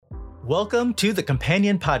Welcome to the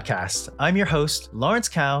Companion Podcast. I'm your host, Lawrence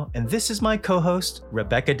Cow, and this is my co-host,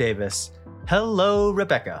 Rebecca Davis. Hello,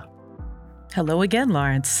 Rebecca. Hello again,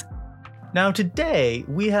 Lawrence. Now, today,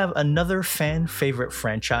 we have another fan favorite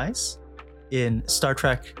franchise in Star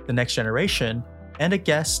Trek The Next Generation and a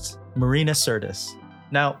guest, Marina Sirtis.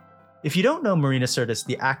 Now, if you don't know Marina Sirtis,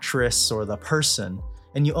 the actress or the person,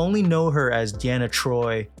 and you only know her as Deanna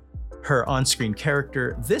Troi, her on-screen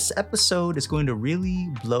character, this episode is going to really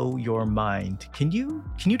blow your mind. Can you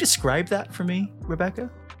describe that for me, Rebecca?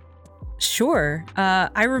 Sure.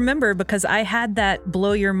 I remember because I had that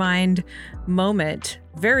blow your mind moment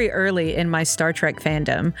very early in my Star Trek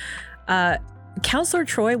fandom. Counselor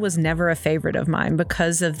Troi was never a favorite of mine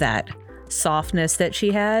because of that softness that she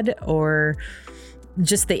had, or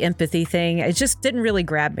just the empathy thing. It just didn't really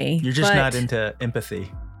grab me. You're just not into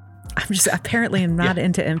empathy. I'm just apparently not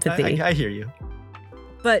into empathy. I hear you.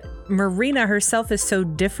 But Marina herself is so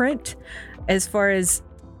different as far as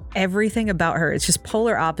everything about her. It's just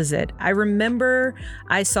polar opposite. I remember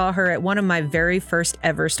I saw her at one of my very first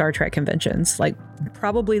ever Star Trek conventions, like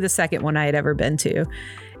probably the second one I had ever been to.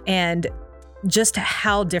 And just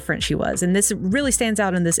how different she was. And this really stands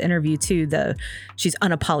out in this interview too. She's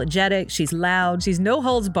unapologetic, she's loud, she's no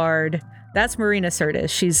holds barred. That's Marina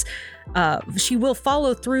Sirtis. She will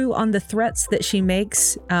follow through on the threats that she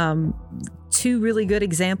makes. Two really good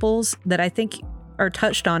examples that I think are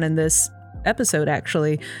touched on in this episode,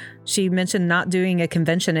 actually. She mentioned not doing a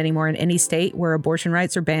convention anymore in any state where abortion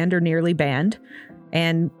rights are banned or nearly banned.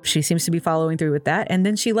 And she seems to be following through with that. And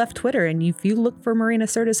then she left Twitter. And if you look for Marina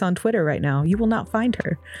Sirtis on Twitter right now, you will not find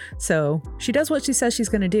her. So she does what she says she's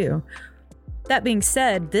going to do. That being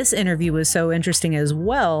said, this interview was so interesting as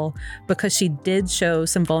well because she did show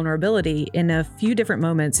some vulnerability in a few different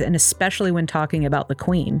moments, and especially when talking about the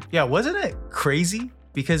Queen. Yeah, wasn't it crazy?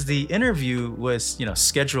 Because the interview was,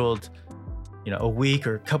 scheduled, a week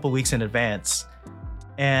or a couple weeks in advance,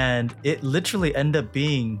 and it literally ended up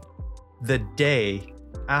being the day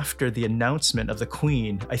after the announcement of the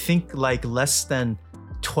Queen. I think like less than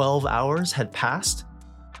 12 hours had passed,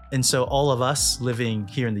 and so all of us living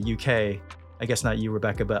here in the UK, I guess not you,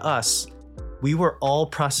 Rebecca, but us, we were all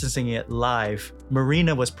processing it live.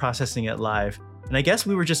 Marina was processing it live. And I guess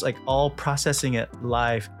we were just like all processing it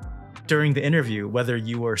live during the interview, whether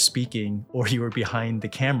you were speaking or you were behind the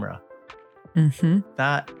camera. Mm-hmm.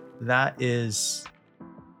 It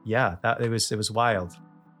was wild.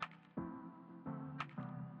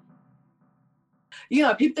 People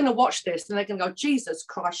are going to watch this and they're going to go, Jesus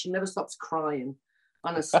Christ, she never stops crying.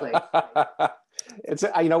 Honestly. It's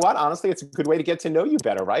you know what? Honestly, it's a good way to get to know you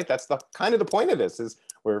better, right? That's the kind of the point of this is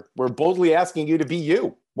we're boldly asking you to be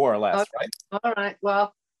you, more or less, Okay. Right? All right.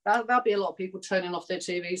 Well, there'll be a lot of people turning off their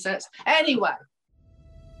TV sets. Anyway.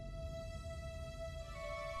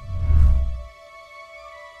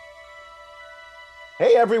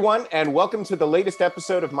 Hey, everyone, and welcome to the latest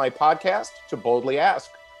episode of my podcast, To Boldly Ask.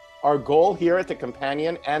 Our goal here at The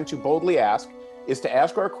Companion and To Boldly Ask is to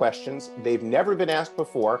ask our questions they've never been asked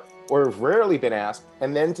before or have rarely been asked,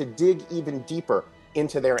 and then to dig even deeper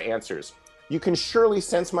into their answers. You can surely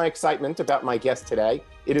sense my excitement about my guest today.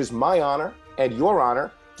 It is my honor and your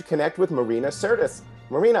honor to connect with Marina Sirtis.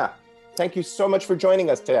 Marina, thank you so much for joining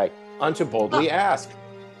us today on To Boldly Ask.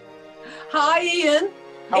 Hi, Ian.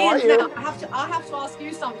 How are you? Now, I have to ask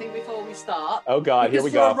you something before we start. Oh God, here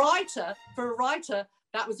we go. For a writer,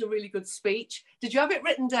 that was a really good speech. Did you have it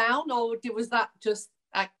written down, or was that just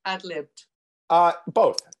ad-libbed?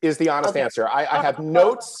 Both is the honest answer. I have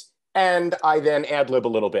notes and I then ad-lib a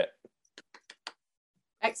little bit.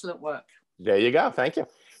 Excellent work. There you go. Thank you.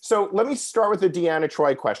 So let me start with the Deanna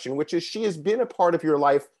Troi question, which is she has been a part of your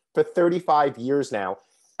life for 35 years now.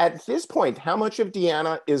 At this point, how much of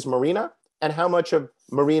Deanna is Marina and how much of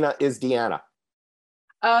Marina is Deanna?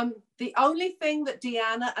 The only thing that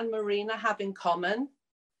Deanna and Marina have in common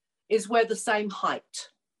is we're the same height.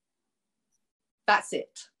 That's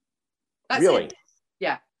it. Really? It.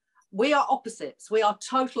 Yeah. We are opposites. We are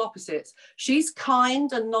total opposites. She's kind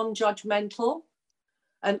and non-judgmental,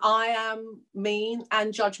 and I am mean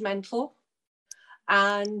and judgmental.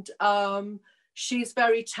 And she's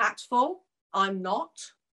very tactful. I'm not.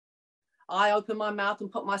 I open my mouth and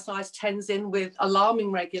put my size 10s in with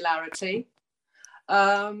alarming regularity.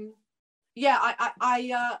 The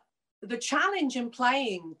challenge in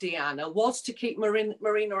playing Deanna was to keep Marina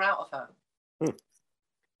out of her.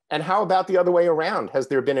 And how about the other way around? Has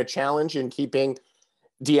there been a challenge in keeping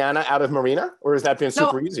Deanna out of Marina, or has that been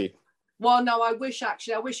super easy? Well, no, I wish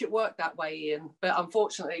it worked that way, Ian. But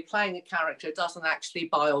unfortunately, playing a character doesn't actually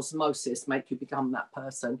by osmosis make you become that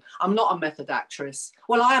person. I'm not a method actress.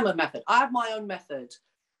 Well, I am a method. I have my own method.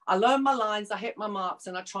 I learn my lines, I hit my marks,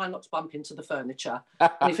 and I try not to bump into the furniture.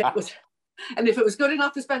 And if it was good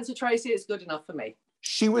enough for Spencer Tracy, it's good enough for me.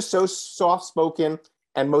 She was so soft-spoken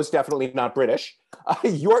and most definitely not British.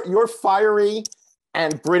 You're fiery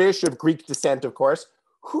and British of Greek descent, of course.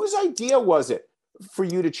 Whose idea was it for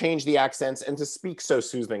you to change the accents and to speak so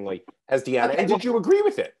soothingly as Deanna? Okay, and did you agree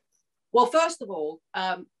with it? Well, first of all,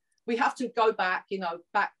 we have to go back,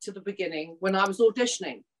 back to the beginning when I was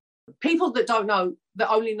auditioning. People that don't know, that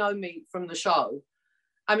only know me from the show,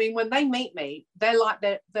 I mean, when they meet me, they're like,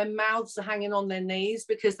 their mouths are hanging on their knees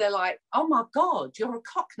because they're like, oh my God, you're a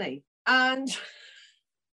Cockney. And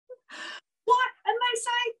what? And they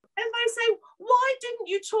say, why didn't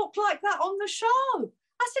you talk like that on the show?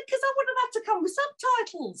 I said, because I would have had to come with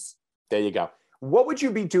subtitles. There you go. What would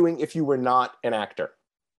you be doing if you were not an actor?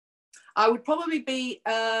 I would probably be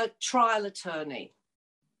a trial attorney.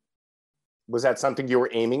 Was that something you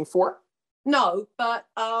were aiming for? No, but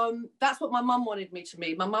that's what my mum wanted me to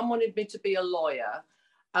be. My mum wanted me to be a lawyer.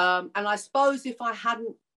 And I suppose if I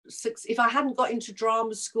hadn't got into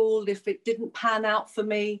drama school, if it didn't pan out for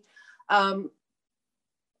me,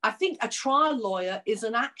 I think a trial lawyer is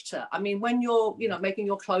an actor. I mean, when you're, making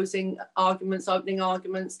your closing arguments, opening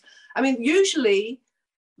arguments, I mean, usually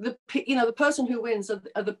the person who wins is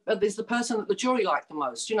the person that the jury liked the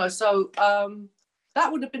most, so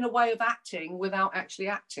that would have been a way of acting without actually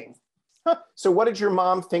acting. Huh. So what did your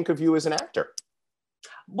mom think of you as an actor?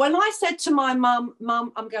 When I said to my mum,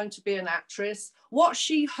 I'm going to be an actress, what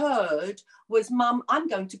she heard was, Mum, I'm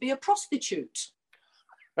going to be a prostitute.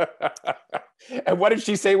 And what did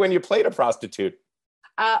she say when you played a prostitute?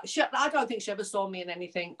 I don't think she ever saw me in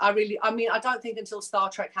anything. I don't think until Star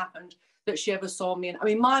Trek happened that she ever saw me.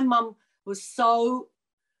 My mum was so,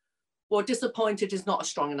 well, disappointed is not a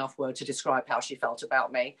strong enough word to describe how she felt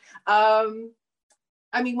about me.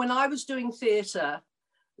 When I was doing theatre,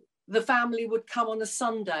 the family would come on a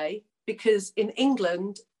Sunday because in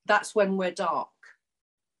England, that's when we're dark.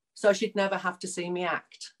 So she'd never have to see me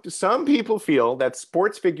act. Some people feel that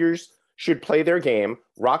sports figures should play their game,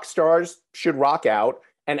 rock stars should rock out,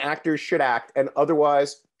 and actors should act, and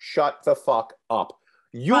otherwise shut the fuck up.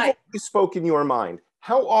 You've already spoken your mind.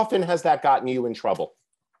 How often has that gotten you in trouble?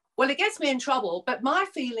 Well, it gets me in trouble, but my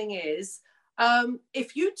feeling is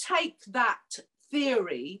if you take that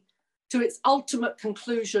theory to its ultimate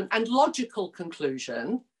conclusion and logical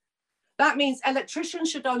conclusion, that means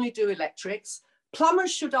electricians should only do electrics,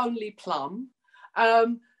 plumbers should only plumb,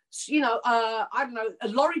 lorry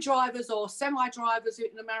drivers or semi-drivers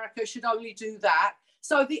in America should only do that.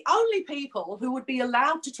 So the only people who would be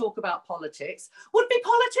allowed to talk about politics would be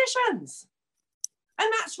politicians.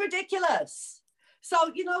 And that's ridiculous.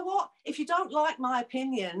 So you know what? If you don't like my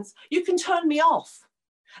opinions, you can turn me off.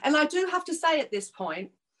 And I do have to say at this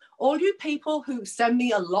point, all you people who send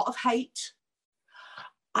me a lot of hate,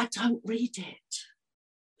 I don't read it.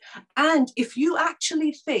 And if you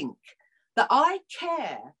actually think that I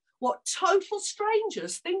care what total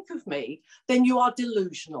strangers think of me, then you are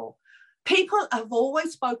delusional. People have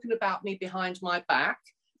always spoken about me behind my back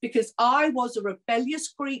because I was a rebellious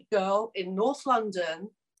Greek girl in North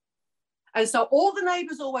London. And so all the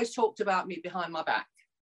neighbours always talked about me behind my back.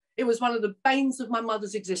 It was one of the banes of my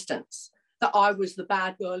mother's existence that I was the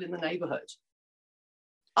bad girl in the neighbourhood.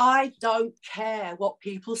 I don't care what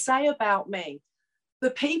people say about me.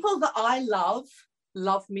 The people that I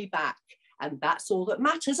love me back. And that's all that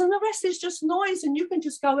matters. And the rest is just noise and you can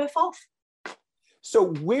just go F off.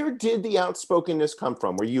 So where did the outspokenness come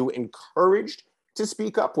from? Were you encouraged to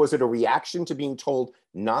speak up? Was it a reaction to being told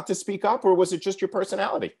not to speak up, or was it just your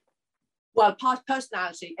personality? Well,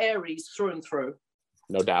 personality, Aries through and through.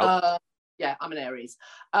 No doubt. Yeah, I'm an Aries.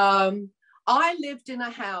 I lived in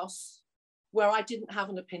a house where I didn't have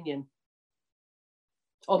an opinion,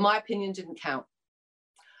 or my opinion didn't count.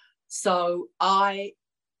 So I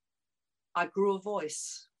grew a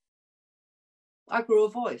voice. I grew a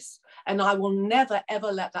voice, and I will never,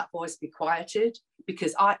 ever let that voice be quieted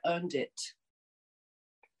because I earned it.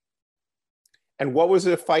 And what was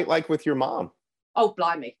the fight like with your mom? Oh,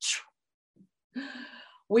 blimey.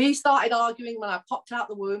 We started arguing when I popped out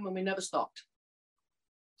the womb, and we never stopped.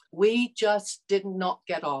 We just did not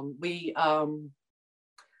get on.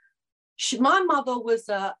 My mother was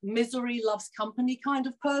a misery loves company kind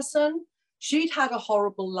of person. She'd had a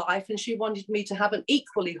horrible life, and she wanted me to have an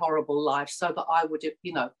equally horrible life so that I would,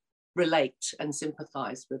 relate and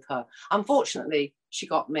sympathize with her. Unfortunately, she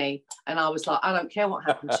got me, and I was like, I don't care what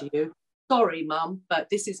happened to you. Sorry, Mum, but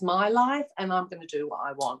this is my life, and I'm going to do what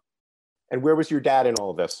I want. And where was your dad in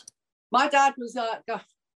all of this? My dad was,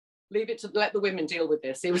 let the women deal with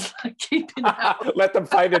this. He was like, keeping out. Let them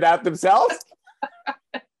fight it out themselves?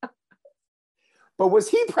 But was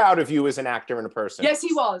he proud of you as an actor and a person? Yes,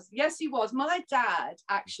 he was. Yes, he was. My dad,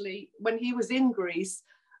 actually, when he was in Greece,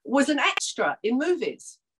 was an extra in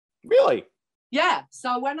movies. Really? Yeah.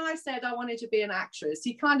 So when I said I wanted to be an actress,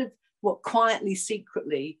 he kind of, quietly,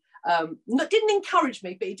 secretly, didn't encourage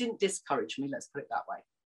me, but he didn't discourage me, let's put it that way.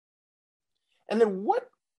 And then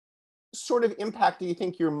what sort of impact do you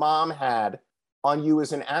think your mom had on you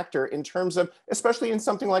as an actor in terms of, especially in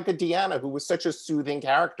something like a Deanna, who was such a soothing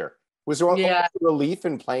character? Was there a relief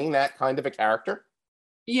in playing that kind of a character?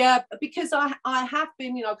 Yeah, because I have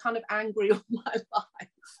been, kind of angry all my life.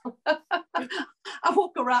 I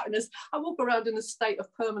walk around in a state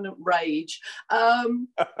of permanent rage. I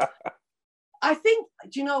think,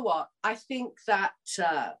 do you know what? I think that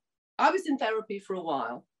I was in therapy for a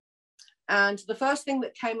while, and the first thing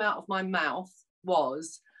that came out of my mouth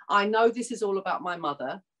was, I know this is all about my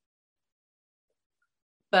mother,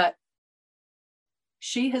 but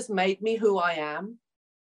she has made me who I am,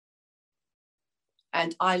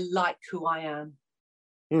 and I like who I am.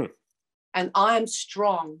 And I am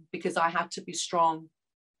strong because I had to be strong,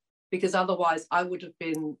 because otherwise I would have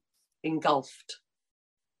been engulfed.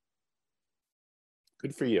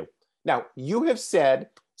 Good for you. Now, you have said,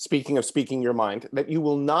 speaking of speaking your mind, that you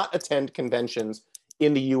will not attend conventions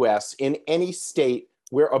in the US in any state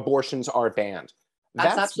where abortions are banned.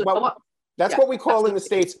 That's absolutely what we call in the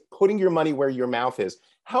States putting your money where your mouth is.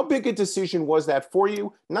 How big a decision was that for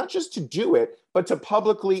you, not just to do it, but to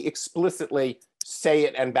publicly, explicitly say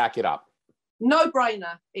it and back it up?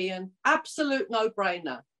 No-brainer, Ian. Absolute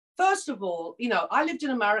no-brainer. First of all, I lived in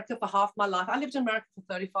America for half my life. I lived in America for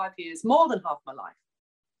 35 years, more than half my life.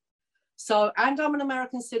 So, and I'm an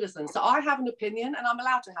American citizen. So I have an opinion, and I'm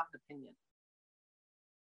allowed to have an opinion.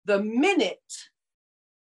 The minute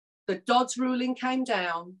the Dodd's ruling came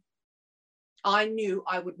down, I knew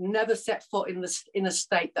I would never set foot in a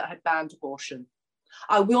state that had banned abortion.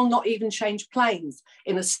 I will not even change planes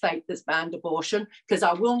in a state that's banned abortion, because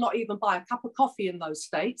I will not even buy a cup of coffee in those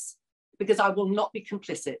states, because I will not be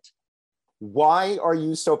complicit. Why are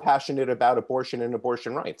you so passionate about abortion and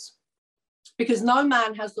abortion rights? Because no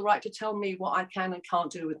man has the right to tell me what I can and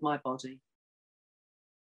can't do with my body.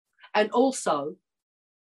 And also,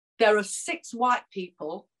 there are 6 white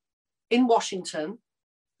people in Washington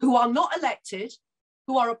who are not elected,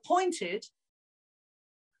 who are appointed,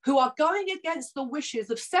 who are going against the wishes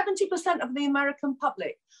of 70% of the American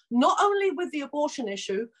public, not only with the abortion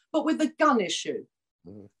issue, but with the gun issue.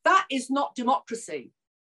 That is not democracy.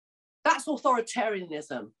 That's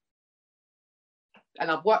authoritarianism. And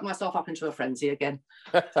I've worked myself up into a frenzy again.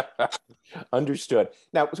 Understood.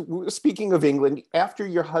 Now, speaking of England, after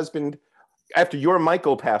your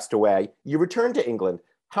Michael passed away, you returned to England.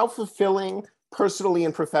 How fulfilling, personally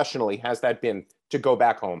and professionally, has that been to go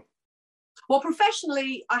back home? Well,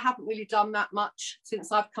 professionally, I haven't really done that much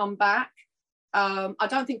since I've come back. I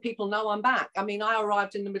don't think people know I'm back. I mean, I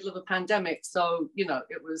arrived in the middle of a pandemic, so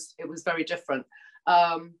it was very different.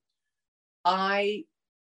 I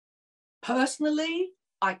personally,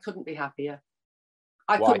 I couldn't be happier.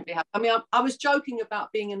 I couldn't be happy. I mean, I was joking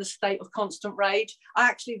about being in a state of constant rage.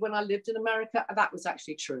 When I lived in America, that was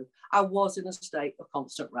actually true. I was in a state of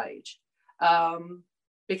constant rage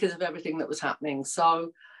because of everything that was happening.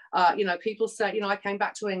 So, people say, I came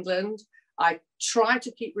back to England. I try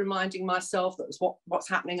to keep reminding myself that what's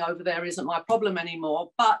happening over there isn't my problem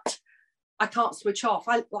anymore, but I can't switch off.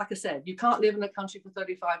 Like I said, you can't live in a country for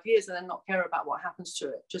 35 years and then not care about what happens to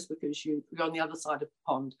it just because you're on the other side of the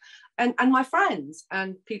pond. And my friends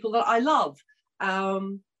and people that I love.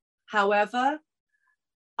 However,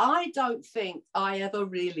 I don't think I ever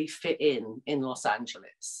really fit in Los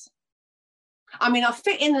Angeles. I mean, I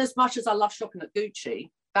fit in as much as I love shopping at Gucci.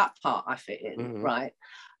 That part I fit in, right?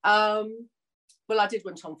 Well, I did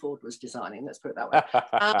when Tom Ford was designing, let's put it that way.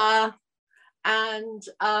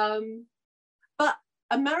 But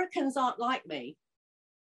Americans aren't like me.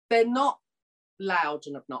 They're not loud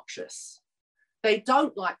and obnoxious. They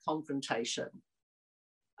don't like confrontation.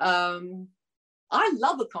 I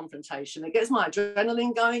love a confrontation. It gets my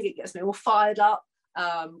adrenaline going. It gets me all fired up,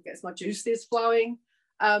 gets my juices flowing.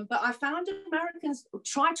 But I found Americans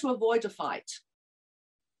try to avoid a fight.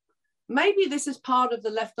 Maybe this is part of the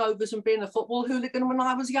leftovers from being a football hooligan when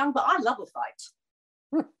I was young, but I love a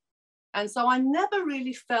fight. And so I never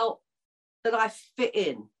really felt that I fit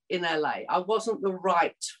in LA. I wasn't the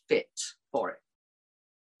right fit for it.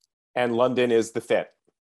 And London is the fit.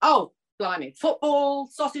 Oh, blimey. Football,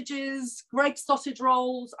 sausages, great sausage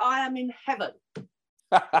rolls. I am in heaven.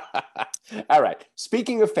 All right.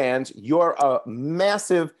 Speaking of fans, you're a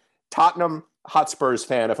massive Tottenham Hotspurs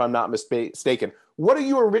fan, if I'm not mistaken. What are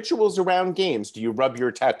your rituals around games? Do you rub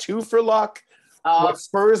your tattoo for luck? What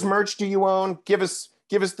Spurs merch do you own? Give us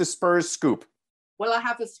the Spurs scoop. Well,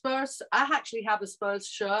 I actually have a Spurs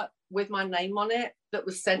shirt with my name on it that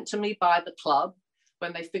was sent to me by the club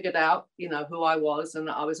when they figured out, who I was and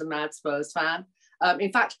that I was a mad Spurs fan.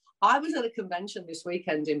 In fact, I was at a convention this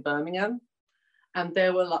weekend in Birmingham, and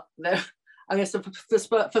I guess for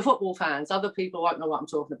football fans, other people won't know what I'm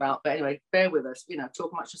talking about. But anyway, bear with us,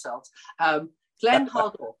 talk amongst yourselves. Glenn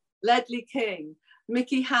Hoddle, Ledley King,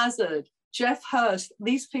 Mickey Hazard, Jeff Hurst,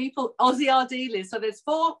 these people, Ozzy Ardiles. So there's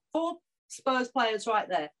four Spurs players right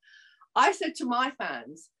there. I said to my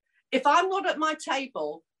fans, if I'm not at my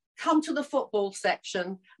table, come to the football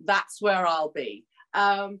section. That's where I'll be.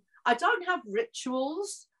 I don't have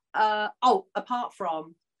rituals. Apart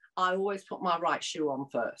from I always put my right shoe on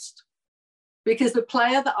first. Because the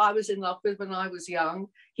player that I was in love with when I was young,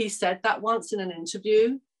 he said that once in an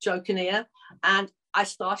interview, joking here, and I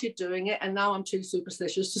started doing it, and now I'm too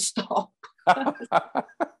superstitious to stop.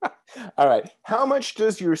 All right. How much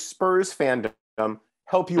does your Spurs fandom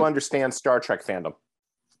help you understand Star Trek fandom?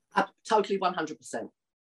 Totally 100%.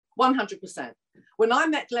 100%. When I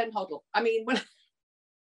met Glenn Hoddle,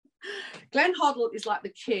 Glenn Hoddle is like the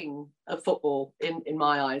king of football in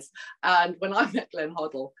my eyes. And when I met Glenn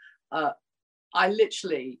Hoddle,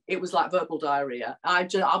 it was like verbal diarrhea. I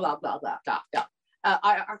just, blah, blah, blah, blah, blah.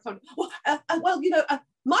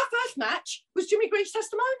 My first match was Jimmy Greaves'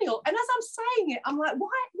 testimonial. And as I'm saying it, I'm like, why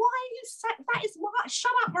are you saying that? Is why?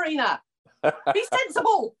 Shut up, Marina. Be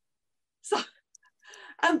sensible. So,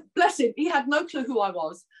 bless him, he had no clue who I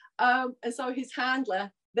was. And so his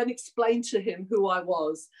handler then explained to him who I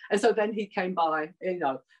was. And so then he came by,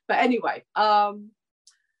 But anyway, my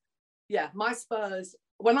Spurs,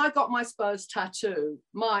 when I got my Spurs tattoo,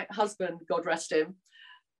 my husband, God rest him,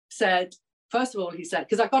 said, first of all, he said,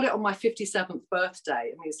 because I got it on my 57th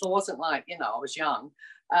birthday. So it wasn't like, I was young.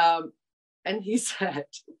 And he said,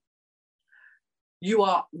 you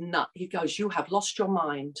are nut. He goes, you have lost your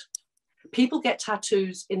mind. People get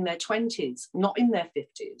tattoos in their 20s, not in their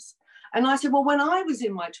 50s. And I said, well, when I was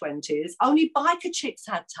in my 20s, only biker chicks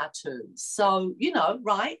had tattoos. So,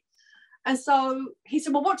 right? And so he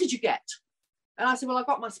said, well, what did you get? And I said, well, I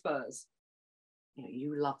got my Spurs.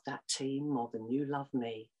 You love that team more than you love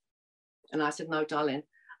me. And I said, no, darling,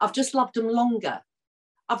 I've just loved them longer.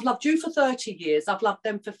 I've loved you for 30 years. I've loved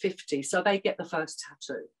them for 50. So they get the first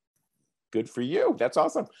tattoo. Good for you. That's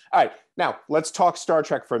awesome. All right. Now, let's talk Star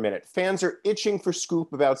Trek for a minute. Fans are itching for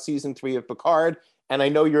scoop about season 3 of Picard. And I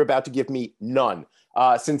know you're about to give me none,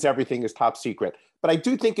 since everything is top secret. But I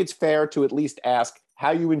do think it's fair to at least ask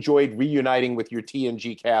how you enjoyed reuniting with your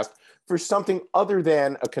TNG cast for something other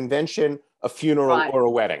than a convention, a funeral, or a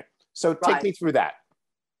wedding. So take me through that.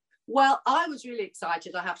 Well, I was really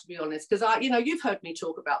excited, I have to be honest, because you've heard me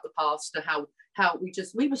talk about the past and how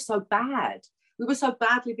we were so bad. We were so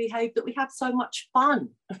badly behaved that we had so much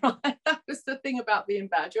fun, right? That was the thing about being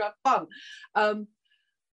bad. You have fun.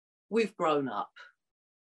 We've grown up.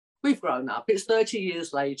 It's 30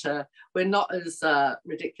 years later. We're not as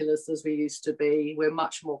ridiculous as we used to be. We're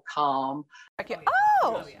much more calm.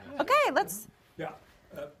 Oh, okay, let's. Yeah.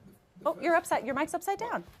 You're upside. Your mic's upside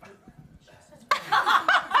down.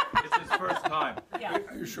 It's his first time. Yeah.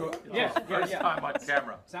 Are you sure? Yes, first time on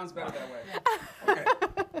camera. Sounds better that way. Okay.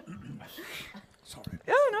 Sorry.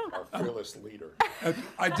 Oh, no. Our fearless leader.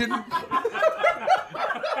 I didn't.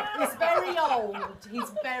 He's very old.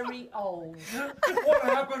 He's very old. What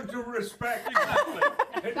happened to respect? Exactly.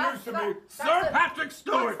 It used to be Sir Patrick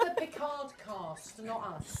Stewart. That's the Picard cast,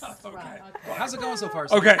 not us. Okay. Right, okay. Well, how's it going so far?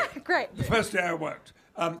 Okay. Great. The first day I worked.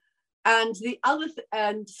 And the other,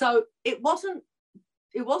 and so it wasn't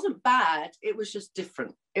bad. It was just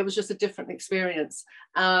different. It was just a different experience.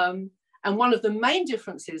 And one of the main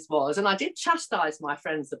differences was, and I did chastise my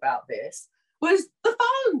friends about this, was the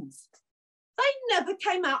phones. They never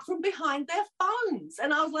came out from behind their phones.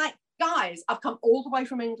 And I was like, guys, I've come all the way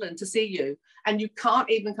from England to see you, and you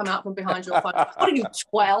can't even come out from behind your phone. What are you,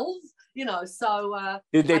 12? So...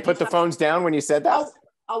 Did they put the phones down when you said that?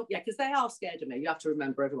 Oh yeah, because they are scared of me. You have to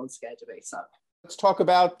remember everyone's scared of me, so. Let's talk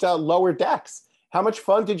about Lower Decks. How much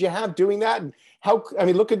fun did you have doing that? And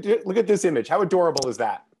look at this image. How adorable is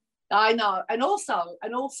that? I know, and also,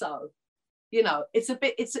 it's a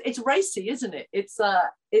bit, it's racy, isn't it? It's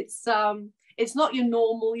not your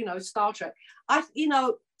normal, Star Trek.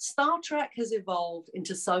 Star Trek has evolved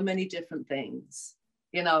into so many different things.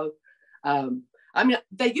 There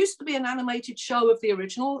used to be an animated show of the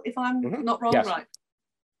original, if I'm not wrong, yes. Right?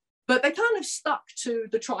 But they kind of stuck to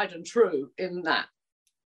the tried and true in that.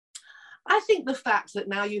 I think the fact that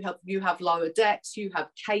now you have Lower Decks, you have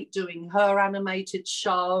Kate doing her animated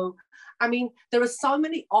show. There are so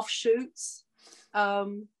many offshoots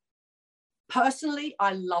Personally,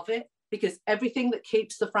 I love it because everything that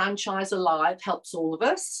keeps the franchise alive helps all of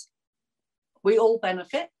us. We all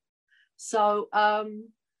benefit. So I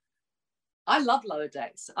love Lower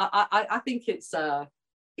Decks. I think it's,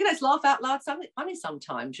 it's laugh out loud funny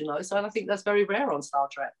sometimes, so and I think that's very rare on Star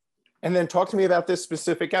Trek. And then talk to me about this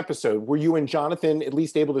specific episode. Were you and Jonathan at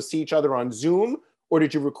least able to see each other on Zoom, or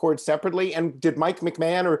did you record separately? And did Mike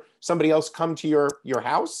McMahon or somebody else come to your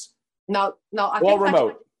house? No. I all think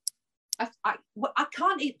remote. I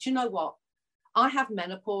can't eat. Do you know what? I have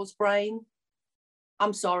menopause brain.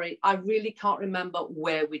 I'm sorry. I really can't remember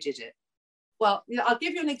where we did it. Well, I'll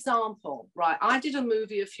give you an example, right? I did a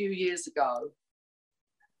movie a few years ago,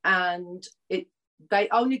 and they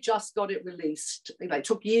only just got it released. It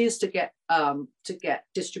took years to get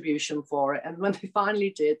distribution for it. And when they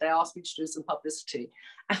finally did, they asked me to do some publicity.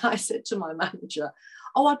 And I said to my manager,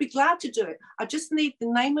 "Oh, I'd be glad to do it. I just need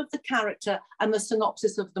the name of the character and the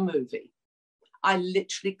synopsis of the movie." I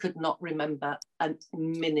literally could not remember a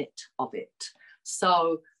minute of it.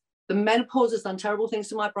 So the menopause has done terrible things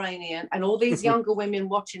to my brain, Ian, and all these younger women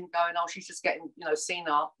watching going, "Oh, she's just getting,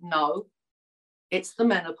 senile." No, it's the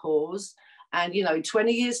menopause. And, in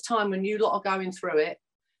 20 years' time, when you lot are going through it,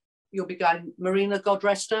 you'll be going, "Marina, God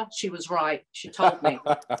rest her, she was right. She told me."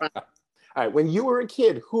 All right. When you were a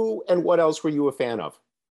kid, who and what else were you a fan of?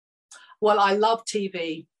 Well, I love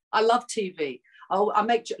TV. I love TV. Oh,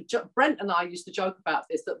 Brent and I used to joke about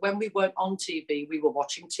this, that when we weren't on TV, we were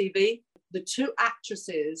watching TV. The two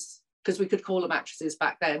actresses, because we could call them actresses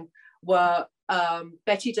back then, were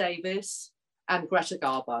Betty Davis and Greta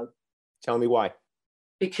Garbo. Tell me why.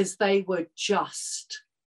 Because they were just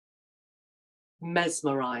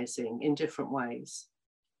mesmerizing in different ways.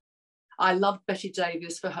 I loved Betty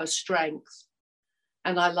Davis for her strength,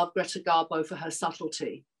 and I love Greta Garbo for her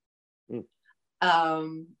subtlety.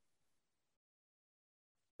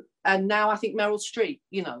 And now I think Meryl Streep,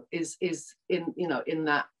 is in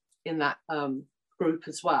that group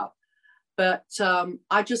as well. But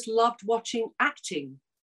I just loved watching acting.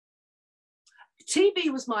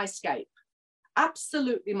 TV was my escape.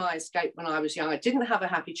 Absolutely my escape when I was young. I didn't have a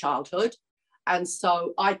happy childhood, and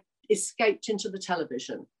so I escaped into the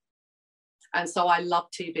television. And so I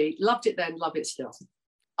loved TV, loved it then, love it still.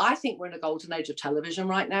 I think we're in a golden age of television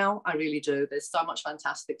right now. I really do. There's so much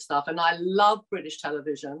fantastic stuff, and I love British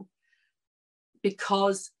television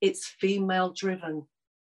because it's female driven.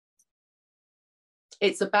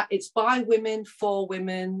 It's by women for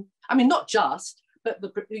women. I mean, not just, but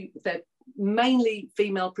they're mainly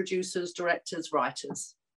female producers, directors,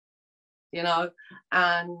 writers,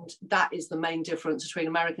 and that is the main difference between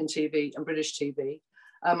American TV and British TV.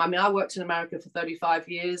 I worked in America for 35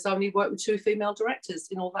 years, only worked with 2 female directors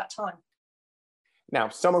in all that time. Now,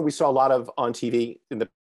 someone we saw a lot of on TV in the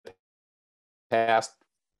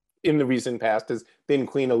recent past, has been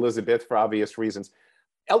Queen Elizabeth for obvious reasons.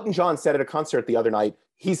 Elton John said at a concert the other night,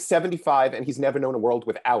 he's 75 and he's never known a world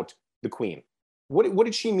without the Queen. What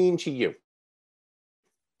did she mean to you?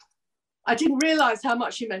 I didn't realize how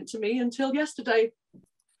much she meant to me until yesterday.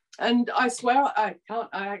 And I swear I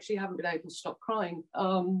actually haven't been able to stop crying.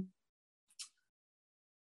 I'm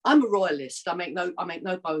a royalist. I make no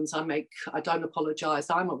bones. I don't apologize.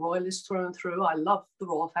 I'm a royalist through and through. I love the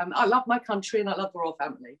royal family. I love my country and I love the royal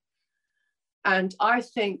family. And I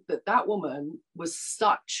think that woman was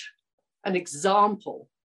such an example.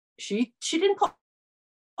 She didn't put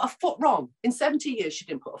a foot wrong. In 70 years, she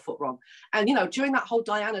didn't put a foot wrong. And, during that whole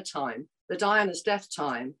Diana's death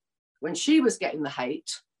time, when she was getting the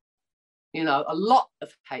hate, a lot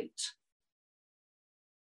of hate.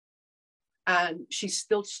 And she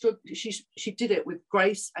still stood, she did it with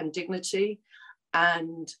grace and dignity,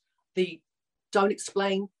 and the don't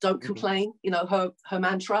explain, don't complain, her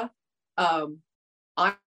mantra,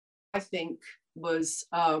 I think was,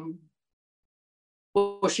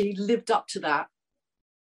 she lived up to that.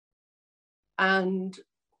 And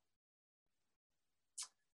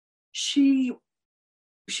she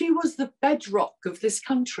was the bedrock of this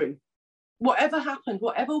country. Whatever happened,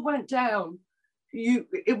 whatever went down,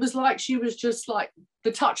 it was like she was just like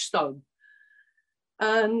the touchstone.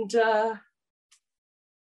 And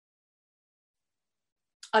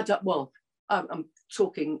I'm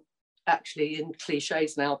talking actually in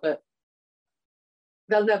cliches now, but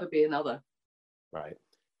there'll never be another. Right.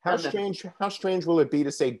 How strange will it be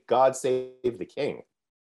to say "God save the King"?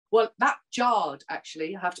 Well, that jarred,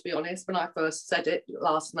 actually, I have to be honest, when I first said it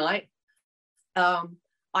last night.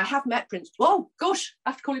 I have met Prince, oh gosh, I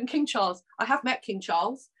have to call him King Charles. I have met King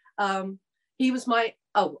Charles. He was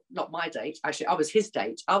not my date, actually, I was his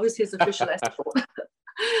date. I was his official escort.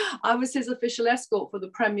 I was his official escort for the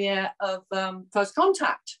premiere of First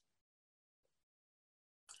Contact.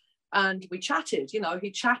 And we chatted,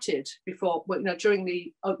 he chatted before, during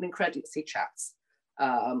the opening credits, he chats.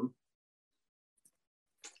 I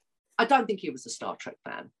don't think he was a Star Trek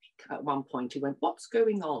fan. At one point, he went, "What's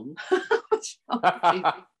going on?"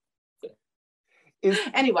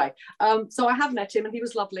 Anyway, so I have met him, and he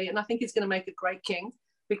was lovely, and I think he's going to make a great king,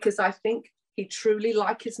 because I think he truly,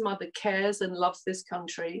 like his mother, cares and loves this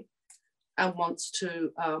country, and wants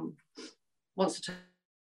to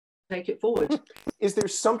take it forward. Is there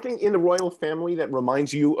something in the royal family that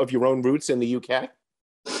reminds you of your own roots in the UK?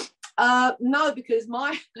 No, because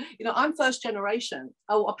I'm first generation.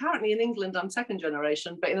 Oh, apparently in England I'm second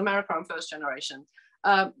generation, but in America I'm first generation.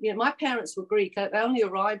 My parents were Greek. They only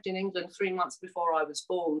arrived in England 3 months before I was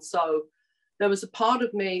born. So there is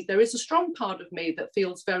a strong part of me that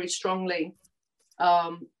feels very strongly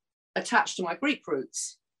attached to my Greek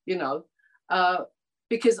roots,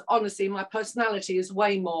 because honestly, my personality is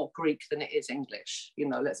way more Greek than it is English,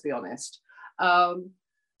 let's be honest.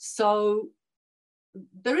 So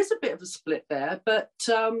there is a bit of a split there, but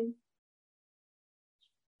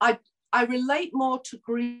I relate more to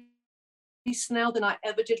Greece now than I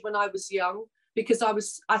ever did when I was young, because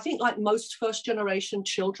I think like most first generation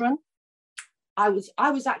children, I was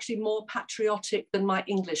actually more patriotic than my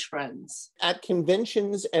English friends. At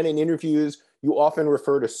conventions and in interviews, you often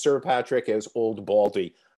refer to Sir Patrick as Old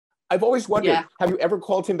Baldy. I've always wondered, have you ever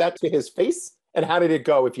called him that to his face? And how did it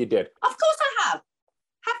go if you did? Of course I have.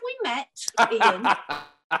 Have we met, Ian?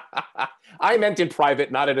 I meant in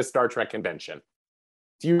private, not at a Star Trek convention.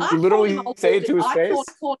 Do you literally say it to his face? I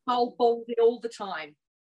call him Old Baldy all the time.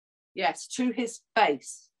 Yes, to his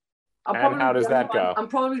face. And how does that go? I'm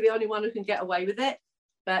probably the only one who can get away with it,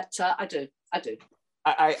 but I do.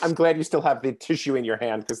 I'm glad you still have the tissue in your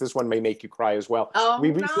hand, because this one may make you cry as well. Oh,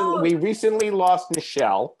 we recently lost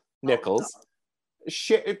Nichelle Nichols.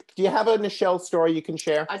 Do you have a Nichelle story you can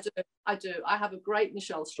share? I do. I have a great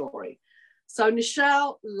Nichelle story. So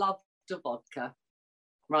Nichelle loved the vodka,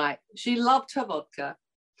 right? She loved her vodka.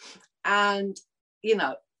 And,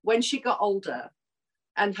 when she got older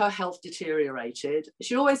and her health deteriorated,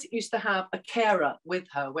 she always used to have a carer with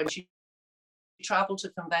her when she traveled to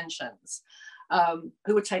conventions,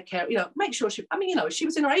 who would take care, make sure she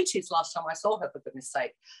was in her 80s last time I saw her, for goodness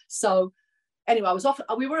sake. So anyway,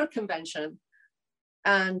 we were at a convention,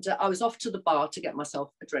 and I was off to the bar to get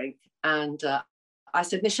myself a drink. And I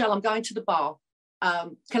said, "Nichelle, I'm going to the bar.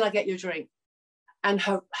 Can I get you a drink?" And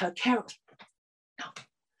her carer, no.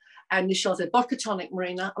 And Nichelle said, "Vodka tonic,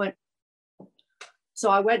 Marina." So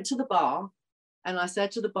I went to the bar, and I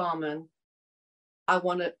said to the barman, "I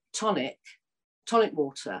want a tonic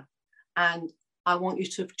water, and I want you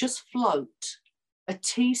to just float a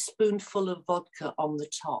teaspoonful of vodka on the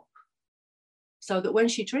top, so that when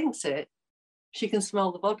she drinks it, she can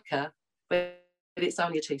smell the vodka, but it's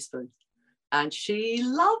only a teaspoon." And she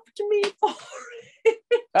loved me for it.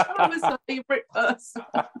 I was her favorite person.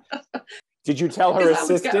 Did you tell her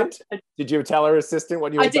assistant? Did you tell her assistant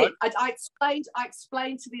what you had done? I explained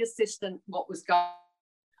to the assistant what was going on.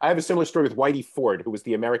 I have a similar story with Whitey Ford, who was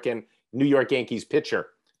the American New York Yankees pitcher.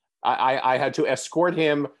 I had to escort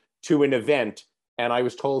him to an event, and I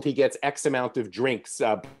was told he gets X amount of drinks.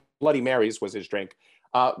 Bloody Marys was his drink,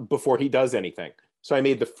 before he does anything. So I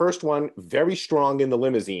made the first one very strong in the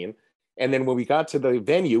limousine. And then when we got to the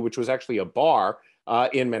venue, which was actually a bar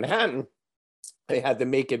in Manhattan, they had to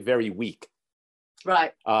make it very weak.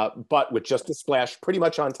 Right. But with just a splash pretty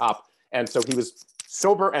much on top. And so he was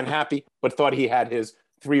sober and happy, but thought he had his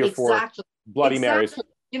 3 or 4 Bloody Marys.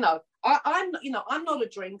 I'm not a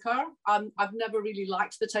drinker. I've never really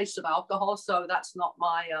liked the taste of alcohol, so that's not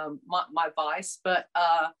my my vice. But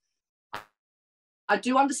I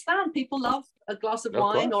do understand people love a glass of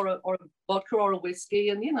wine or a vodka or a whiskey,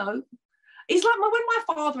 and it's like when my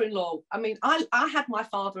father-in-law. I mean, I had my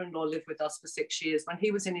father-in-law live with us for 6 years when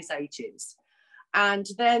he was in his 80s, and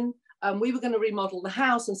then we were going to remodel the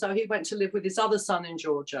house, and so he went to live with his other son in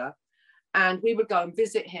Georgia, and we would go and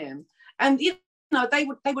visit him, and they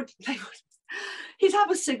would. He'd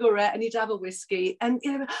have a cigarette and he'd have a whiskey, and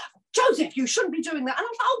Joseph, you shouldn't be doing that. And I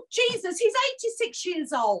was like, oh Jesus, he's 86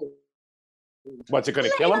 years old. What's it going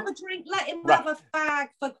to kill him? Let him have a drink. Let him have a fag,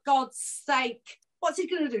 for God's sake. What's he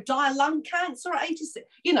going to do? Die of lung cancer at 86?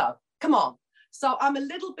 Come on. So I'm a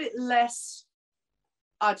little bit less,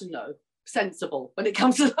 I don't know, sensible when it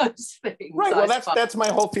comes to those things. Right. Well, that's my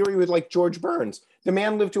whole theory with like George Burns. The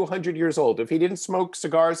man lived to 100 years old. If he didn't smoke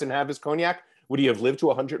cigars and have his cognac, would he have lived to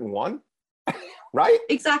 101? Right?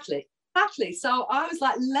 Exactly. So I was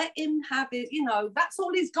like, let him have it. That's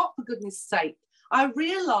all he's got, for goodness sake. I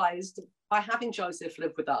realized by having Joseph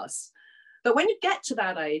live with us that when you get to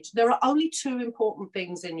that age, there are only two important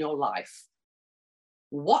things in your life: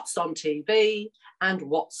 what's on TV and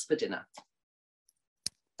what's for dinner.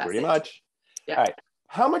 That's Pretty it. much. Yeah. All right.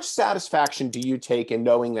 How much satisfaction do you take in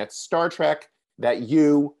knowing that Star Trek, that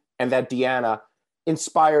you and that Deanna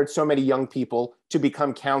inspired so many young people to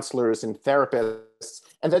become counselors and therapists,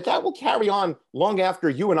 and that will carry on long after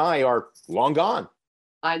you and I are long gone?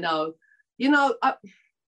 I know. You know,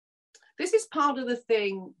 this is part of the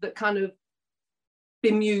thing that kind of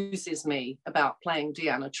bemuses me about playing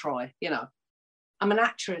Deanna Troi. You know, I'm an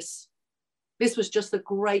actress. This was just a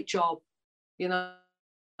great job. You know,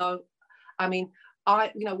 I mean,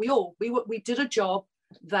 we did a job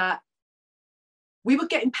that we were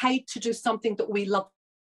getting paid to do something that we loved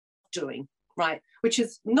doing, right? Which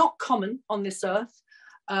is not common on this earth,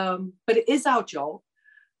 but it is our job.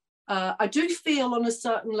 I do feel on a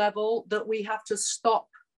certain level that we have to stop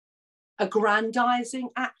aggrandizing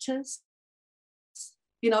actors.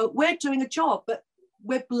 You know, we're doing a job, but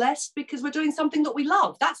we're blessed because we're doing something that we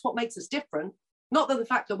love. That's what makes us different, not the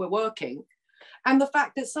fact that we're working. And the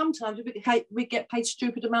fact that sometimes we get paid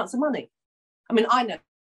stupid amounts of money. I mean, I never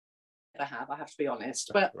have, I have to be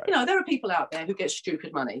honest. But, right. You know, there are people out there who get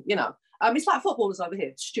stupid money, you know. It's like footballers over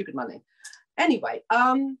here, stupid money. Anyway,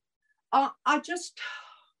 I just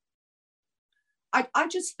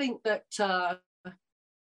think that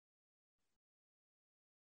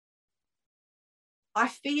I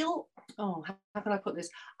feel, how can I put this?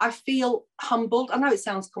 I feel humbled. I know it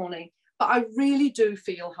sounds corny, but I really do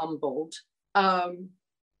feel humbled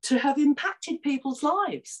to have impacted people's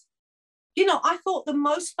lives. You know, I thought the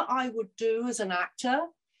most that I would do as an actor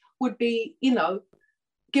would be, you know,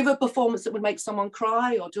 give a performance that would make someone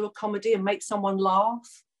cry, or do a comedy and make someone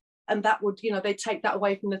laugh. And that would, you know, they take that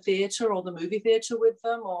away from the theatre or the movie theatre with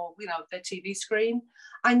them, or, you know, their TV screen.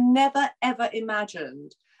 I never, ever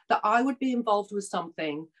imagined that I would be involved with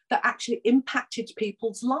something that actually impacted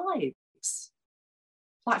people's lives,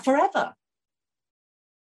 like forever.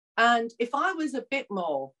 And if I was a bit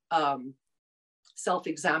more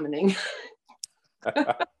self-examining.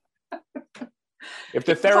 If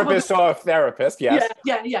the therapist saw a therapist, yes.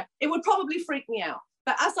 Yeah. It would probably freak me out.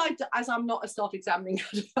 But as I'm not a self-examining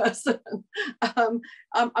kind of person,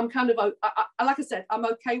 I'm kind of, like I said, I'm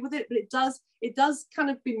okay with it, but it does kind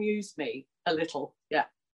of bemuse me a little. Yeah.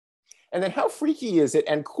 And then how freaky is it,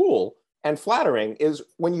 and cool and flattering, is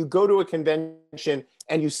when you go to a convention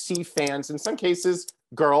and you see fans, in some cases,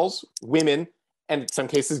 girls, women, and in some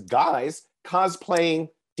cases, guys, cosplaying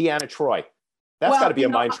Deanna Troi. That's got to be a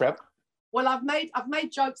mind trip. Well, I've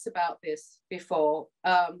made jokes about this before.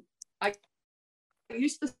 I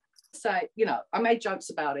used to say, you know, I made jokes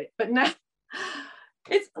about it, but now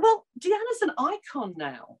Deanna's an icon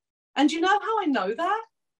now. And you know how I know that?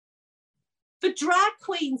 The drag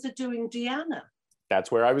queens are doing Deanna.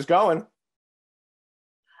 That's where I was going.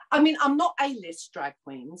 I mean, I'm not A-list drag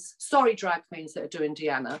queens. Sorry, drag queens that are doing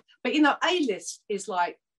Deanna. But, you know, A-list is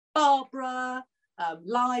like Barbara,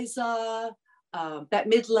 Liza, Bette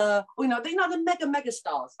Midler. You know, the mega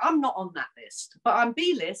stars. I'm not on that list. But I'm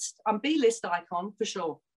B-list. I'm B-list icon for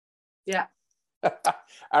sure. Yeah.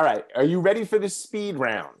 All right. Are you ready for the speed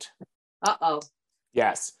round? Uh-oh.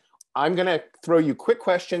 Yes. I'm going to throw you quick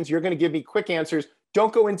questions. You're going to give me quick answers.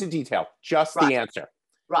 Don't go into detail, just the answer.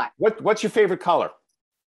 Right. What's your favorite color?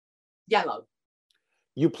 Yellow.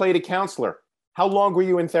 You played a counselor. How long were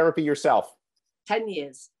you in therapy yourself? 10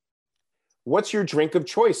 years. What's your drink of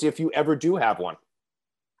choice if you ever do have one?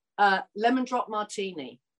 Lemon drop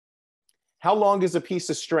martini. How long is a piece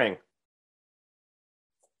of string?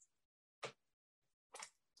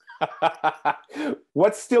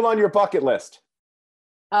 What's still on your bucket list?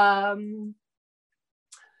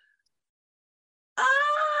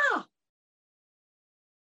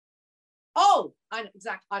 Oh, I know,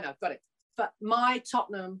 exactly. I know, got it. But my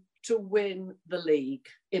Tottenham to win the league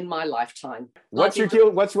in my lifetime. What's your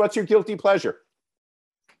guilty pleasure?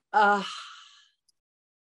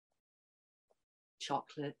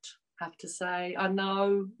 Chocolate, have to say. I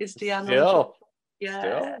know, it's Deanna. Still.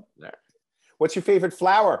 Yeah. Still. What's your favorite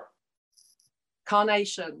flower?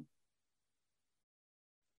 Carnation.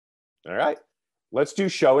 All right. Let's do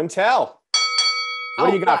show and tell.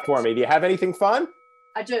 What do you got for me? Do you have anything fun?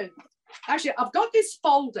 I do. Actually, I've got this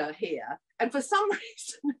folder here, and for some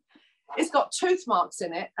reason, it's got tooth marks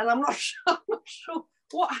in it, and I'm not sure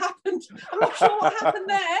what happened. I'm not sure what happened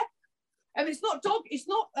there. And it's not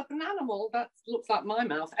an animal. That looks like my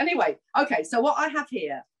mouth. Anyway, okay, so what I have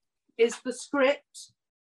here is the script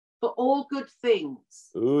for All Good Things.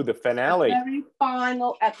 Ooh, the finale. The very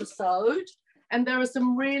final episode. And there are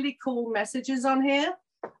some really cool messages on here.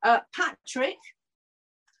 Patrick,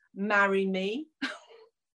 marry me.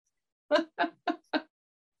 I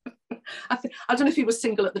don't know if he was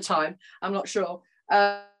single at the time. I'm not sure.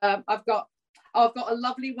 I've got a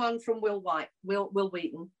lovely one from Will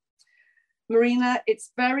Wheaton. Marina,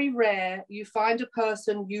 it's very rare you find a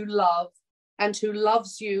person you love and who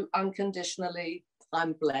loves you unconditionally.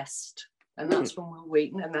 I'm blessed. And that's from Will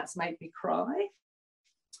Wheaton, and that's made me cry.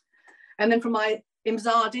 And then from my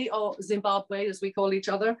Imzadi, or Zimbabwe, as we call each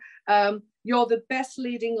other, you're the best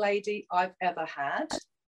leading lady I've ever had.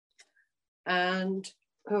 And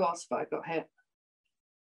who else have I got here?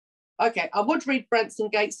 Okay, I would read Branson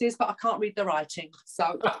Gates's, but I can't read the writing,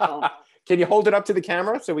 so I can't. Can you hold it up to the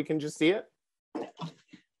camera so we can just see it?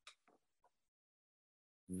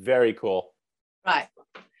 Very cool. Right.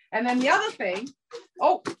 And then the other thing,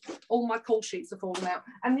 oh, all my call sheets are falling out.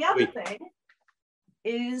 And the other thing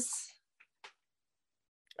is...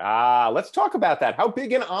 let's talk about that. How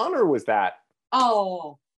big an honor was that?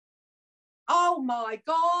 Oh my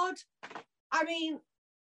God. I mean,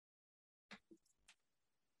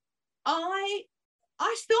 I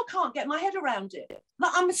still can't get my head around it.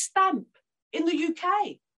 Like, I'm a stamp in the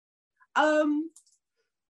UK.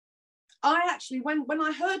 I actually, when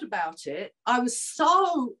I heard about it, I was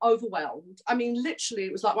so overwhelmed. I mean, literally,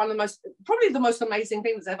 it was like probably the most amazing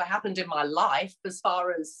thing that's ever happened in my life as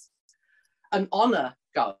far as an honor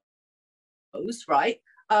goes, right?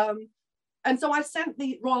 And so I sent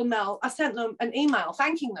the Royal Mail, I sent them an email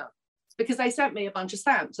thanking them because they sent me a bunch of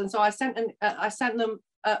stamps. And so I sent them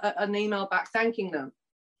an email back thanking them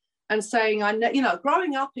and saying,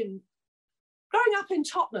 growing up in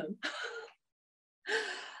Tottenham,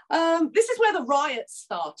 this is where the riots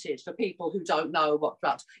started for people who don't know what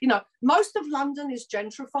drugs. Most of London is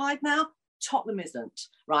gentrified now. Tottenham isn't,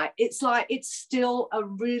 right? It's still a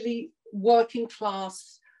really working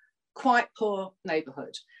class, quite poor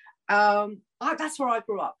neighborhood. That's where I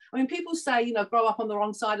grew up. I mean, people say, grow up on the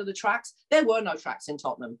wrong side of the tracks. There were no tracks in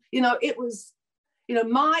Tottenham. It was,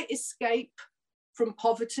 my escape from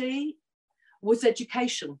poverty was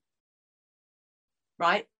education,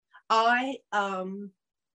 right? I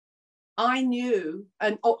knew,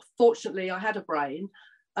 and fortunately I had a brain.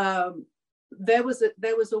 There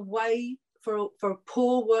was a way for a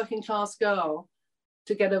poor working class girl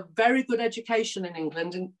to get a very good education in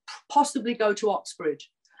England and possibly go to Oxbridge.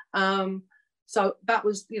 So that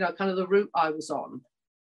was, kind of the route I was on.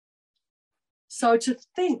 So to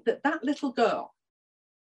think that that little girl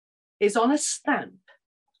is on a stamp.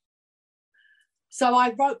 So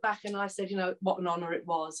I wrote back and I said, what an honor it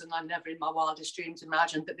was. And I never in my wildest dreams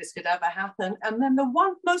imagined that this could ever happen. And then the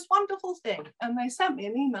most wonderful thing, and they sent me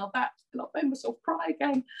an email back, and I made myself cry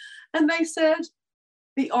again. And they said,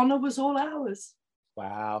 the honor was all ours.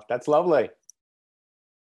 Wow, that's lovely.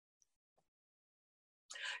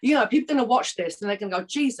 People are going to watch this and they're going to go,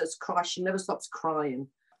 Jesus Christ, she never stops crying.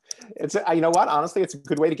 It's, you know what, honestly, it's a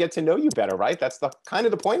good way to get to know you better, right? That's the kind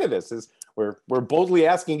of the point of this, is we're boldly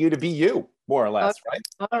asking you to be you, more or less, right?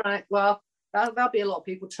 All right, well, there'll be a lot of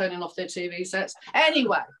people turning off their TV sets.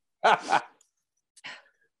 Anyway.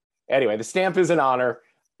 Anyway, the stamp is an honor.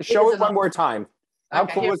 Show it one more time. How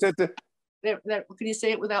cool was it? There, can you see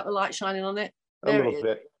it without the light shining on it? A little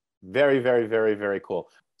bit. Very, very, very, very cool.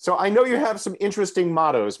 So I know you have some interesting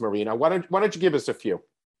mottos, Marina. Why don't you give us a few?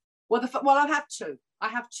 Well, I have two. I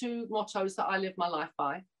have two mottos that I live my life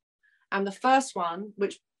by. And the first one,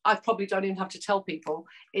 which I probably don't even have to tell people,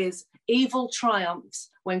 is evil triumphs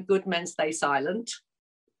when good men stay silent.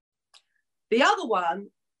 The other one,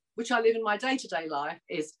 which I live in my day-to-day life,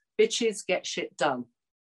 is bitches get shit done.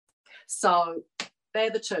 So they're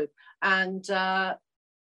the two. And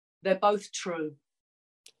they're both true.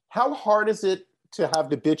 How hard is it to have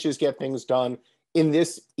the bitches get things done in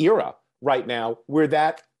this era right now, where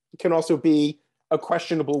that can also be a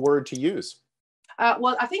questionable word to use?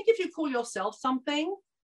 Well, I think if you call yourself something,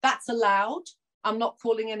 that's allowed. I'm not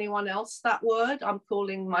calling anyone else that word. I'm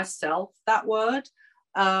calling myself that word.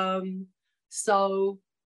 So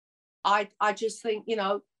I just think,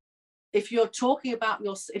 if you're talking about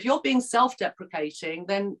if you're being self-deprecating,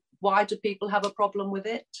 then why do people have a problem with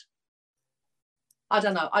it? I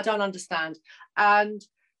don't know. I don't understand. And,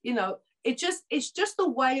 it's just a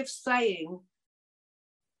way of saying,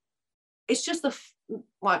 it's just I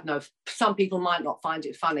don't know, some people might not find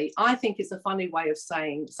it funny. I think it's a funny way of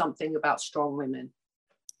saying something about strong women.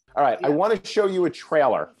 All right. Yeah. I want to show you a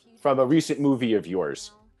trailer from a recent movie of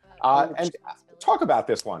yours. And talk about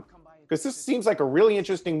this one, because this seems like a really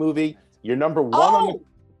interesting movie. You're number one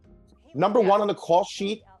on the call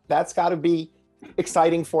sheet. That's got to be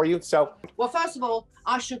exciting for you? So, Well, first of all,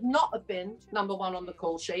 I should not have been number one on the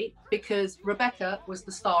call sheet because Rebecca was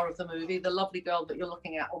the star of the movie, the lovely girl that you're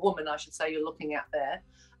looking at, a woman, I should say, you're looking at there.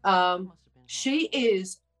 She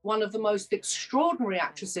is one of the most extraordinary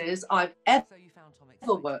actresses I've ever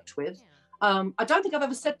worked with. I don't think I've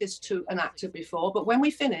ever said this to an actor before, but when we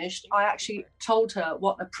finished, I actually told her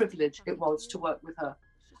what a privilege it was to work with her.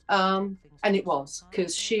 And it was,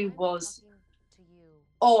 because she was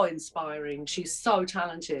awe-inspiring. She's so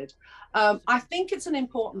talented. I think it's an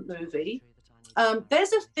important movie.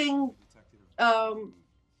 There's a thing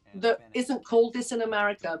that isn't called this in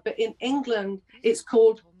America, but in England, it's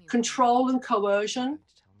called control and coercion.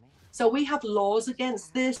 So we have laws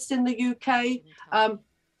against this in the UK,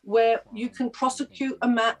 where you can prosecute a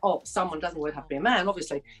man, or someone doesn't always have to be a man,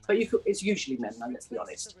 obviously, but you could, it's usually men, though, let's be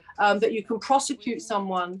honest, that you can prosecute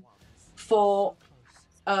someone for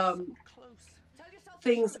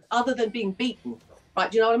things other than being beaten, right?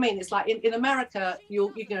 Do you know what I mean? It's like in America,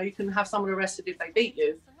 you can have someone arrested if they beat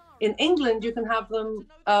you. In England, you can have them,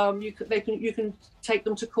 you can take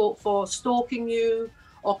them to court for stalking you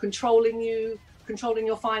or controlling you, controlling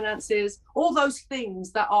your finances, all those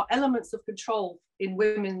things that are elements of control in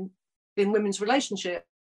women's relationship.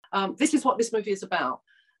 This is what this movie is about.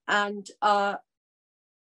 And I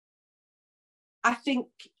think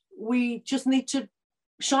we just need to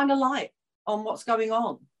shine a light on what's going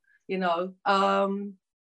on, you know.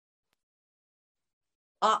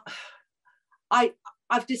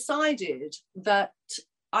 I've decided that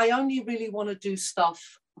I only really want to do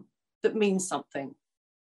stuff that means something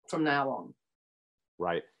from now on.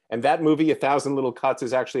 right. And that movie, 1,000 Little Cuts,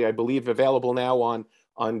 is actually, I believe, available now on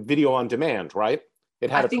video on demand, right? It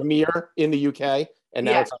had a premiere in the UK, and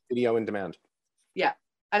now it's on video on demand. Yeah.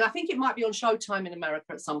 And I think it might be on Showtime in America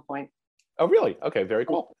at some point. Oh, really? Okay, very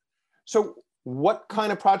cool. So what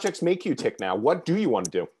kind of projects make you tick now? What do you want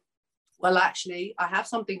to do? Well, actually, finally I have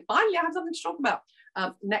something to talk about.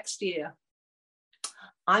 Next year,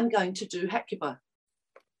 I'm going to do Hecuba.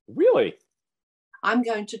 Really? I'm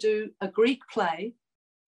going to do a Greek play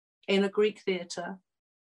in a Greek theatre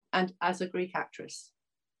and as a Greek actress.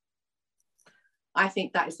 I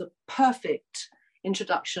think that is the perfect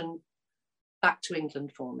introduction back to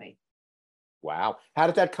England for me. Wow. How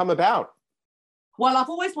did that come about? Well, I've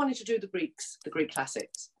always wanted to do the Greek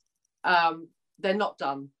classics. They're not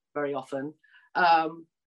done very often.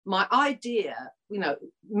 My idea,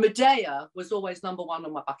 Medea was always number one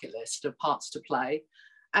on my bucket list of parts to play.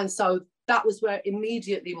 And so that was where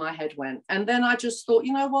immediately my head went. And then I just thought,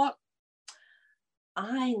 you know what?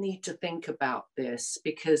 I need to think about this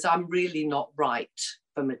because I'm really not right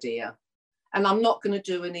for Medea. And I'm not going to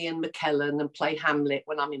do an Ian McKellen and play Hamlet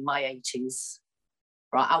when I'm in my 80s.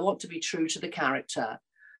 Right? I want to be true to the character.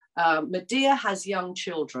 Medea has young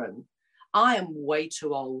children. I am way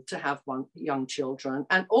too old to have young children.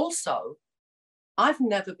 And also, I've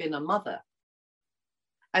never been a mother.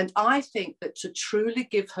 And I think that to truly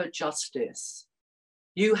give her justice,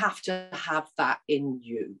 you have to have that in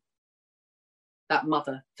you. That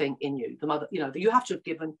mother thing in you. The mother, you have to have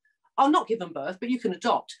given, not given birth, but you can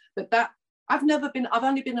adopt. But that, I've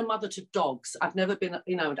only been a mother to dogs. I've never been,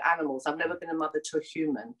 to animals. I've never been a mother to a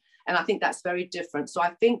human. And I think that's very different. So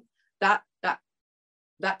I think that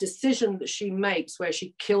decision that she makes where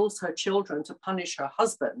she kills her children to punish her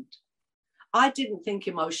husband, I didn't think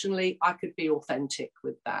emotionally I could be authentic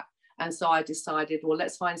with that. And so I decided, well,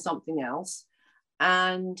 let's find something else.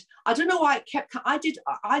 And I don't know why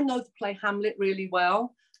I know the play Hamlet really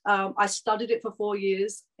well. I studied it for 4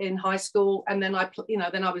 years in high school. And then I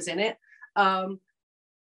was in it. When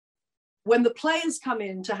the players come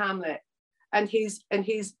into Hamlet and he's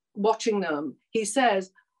watching them, he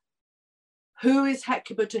says, who is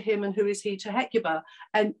Hecuba to him and who is he to Hecuba?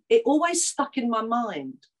 And it always stuck in my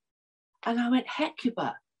mind. And I went,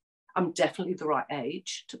 Hecuba, I'm definitely the right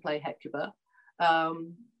age to play Hecuba.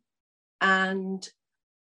 And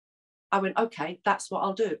I went, okay, that's what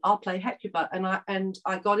I'll do. I'll play Hecuba. And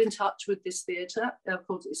I got in touch with this theatre.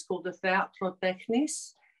 It's called the Theatre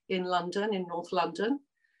Technis in London, in North London,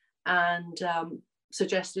 and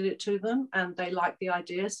suggested it to them. And they liked the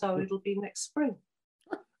idea. So it'll be next spring.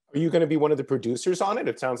 Are you going to be one of the producers on it?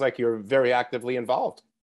 It sounds like you're very actively involved.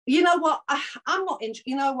 You know what? I'm not in.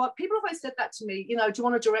 You know what? People have always said that to me. Do you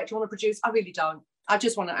want to direct? Do you want to produce? I really don't. I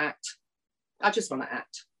just want to act.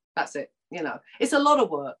 That's it. It's a lot of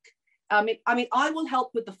work. I mean, I will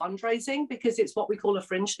help with the fundraising because it's what we call a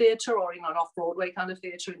fringe theatre or an off-Broadway kind of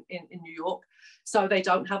theatre in New York. So they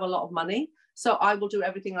don't have a lot of money. So I will do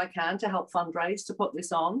everything I can to help fundraise to put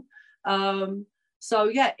this on. So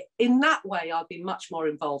yeah, in that way, I'll be much more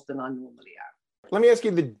involved than I normally am. let me ask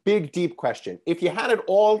you the big, deep question. If you had it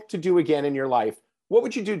all to do again in your life, what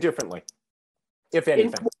would you do differently, if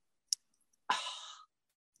anything?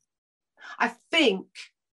 I think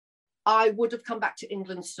I would have come back to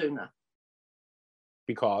England sooner.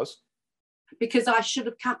 Because? Because I should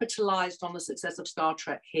have capitalized on the success of Star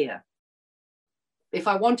Trek here. If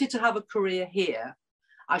I wanted to have a career here,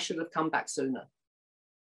 I should have come back sooner.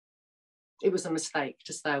 It was a mistake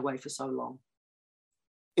to stay away for so long.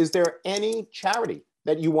 Is there any charity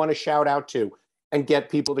that you want to shout out to and get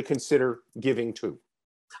people to consider giving to?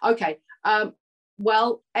 Okay.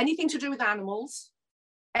 Well, anything to do with animals,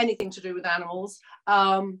 anything to do with animals.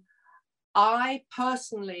 I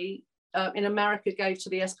personally, in America, gave to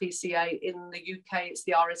the SPCA. In the UK, it's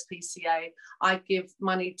the RSPCA. I give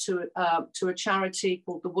money to a charity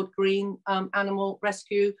called the Wood Green Animal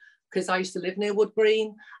Rescue, because I used to live near Wood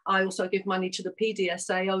Green. I also give money to the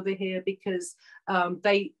PDSA over here because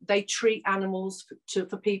they treat animals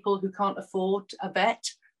for people who can't afford a vet.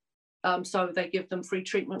 So they give them free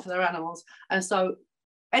treatment for their animals. And so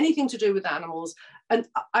anything to do with animals. And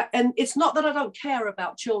it's not that I don't care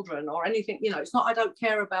about children or anything, you know, it's not I don't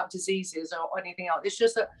care about diseases or anything else. It's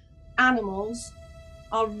just that animals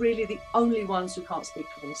are really the only ones who can't speak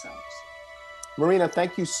for themselves. Marina,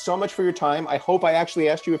 thank you so much for your time. I hope I actually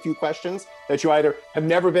asked you a few questions that you either have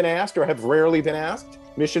never been asked or have rarely been asked.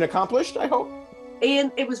 Mission accomplished, I hope.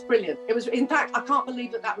 Ian, it was brilliant. It was, in fact, I can't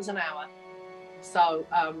believe that was an hour. So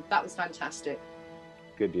that was fantastic.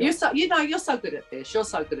 Good deal. You're so good at this. You're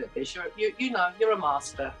so good at this. You're a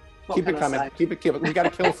master. What Keep it coming. say? Keep it. We got to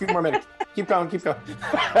kill a few more minutes. Keep going. Keep going.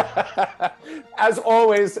 As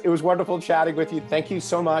always, it was wonderful chatting with you. Thank you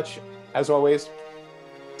so much. As always,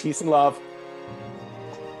 peace and love.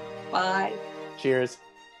 Bye. Cheers.